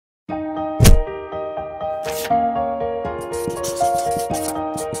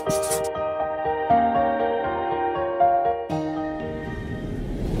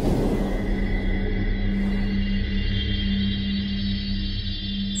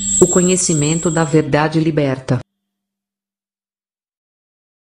O conhecimento da verdade liberta.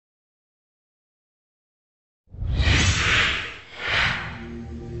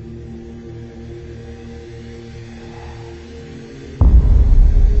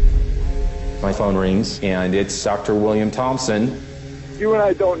 My phone rings, and it's Dr. William Thompson. You and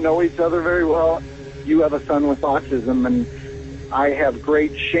I don't know each other very well. You have a son with autism, and I have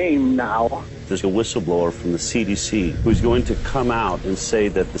great shame now. There's a whistleblower from the CDC who's going to come out and say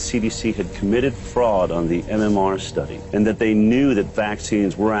that the CDC had committed fraud on the MMR study and that they knew that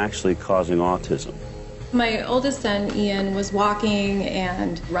vaccines were actually causing autism. My oldest son, Ian, was walking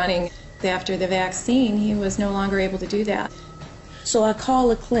and running. After the vaccine, he was no longer able to do that. So I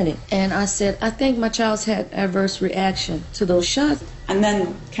called the clinic and I said, I think my child's had adverse reaction to those shots. And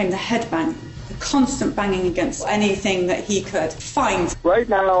then came the headbang, the constant banging against anything that he could find. Right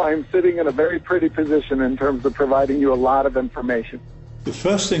now, I'm sitting in a very pretty position in terms of providing you a lot of information. The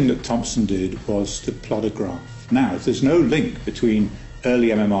first thing that Thompson did was to plot a graph. Now, if there's no link between early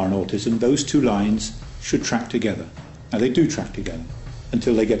MMR and autism, those two lines should track together. Now, they do track together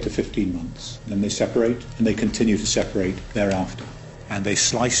until they get to 15 months. Then they separate, and they continue to separate thereafter. And they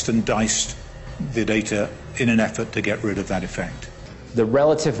sliced and diced the data in an effort to get rid of that effect. The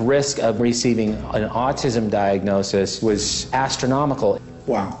relative risk of receiving an autism diagnosis was astronomical.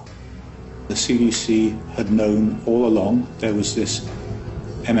 Wow. The CDC had known all along there was this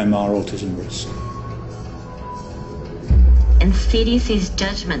MMR autism risk. In CDC's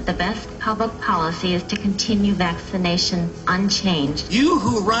judgment, the best public policy is to continue vaccination unchanged. You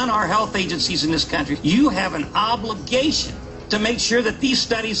who run our health agencies in this country, you have an obligation to make sure that these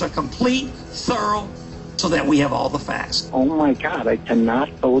studies are complete, thorough, so that we have all the facts. Oh my God, I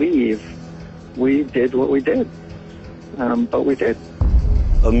cannot believe we did what we did. But we did.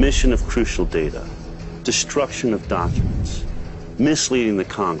 Omission of crucial data, destruction of documents, misleading the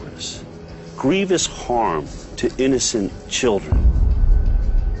Congress, grievous harm to innocent children.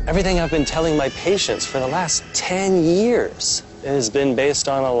 Everything I've been telling my patients for the last 10 years has been based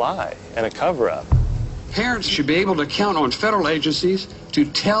on a lie and a cover-up. Parents should be able to count on federal agencies to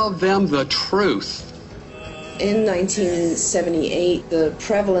tell them the truth. In 1978, the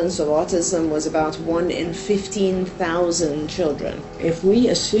prevalence of autism was about 1 in 15,000 children. If we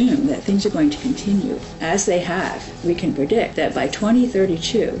assume that things are going to continue as they have, we can predict that by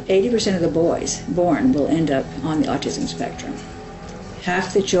 2032, 80% of the boys born will end up on the autism spectrum.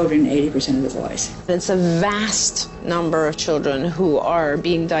 Half the children, 80% of the boys. It's a vast number of children who are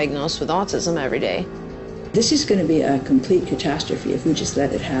being diagnosed with autism every day. This is going to be a complete catastrophe if we just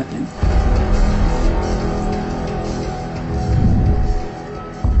let it happen.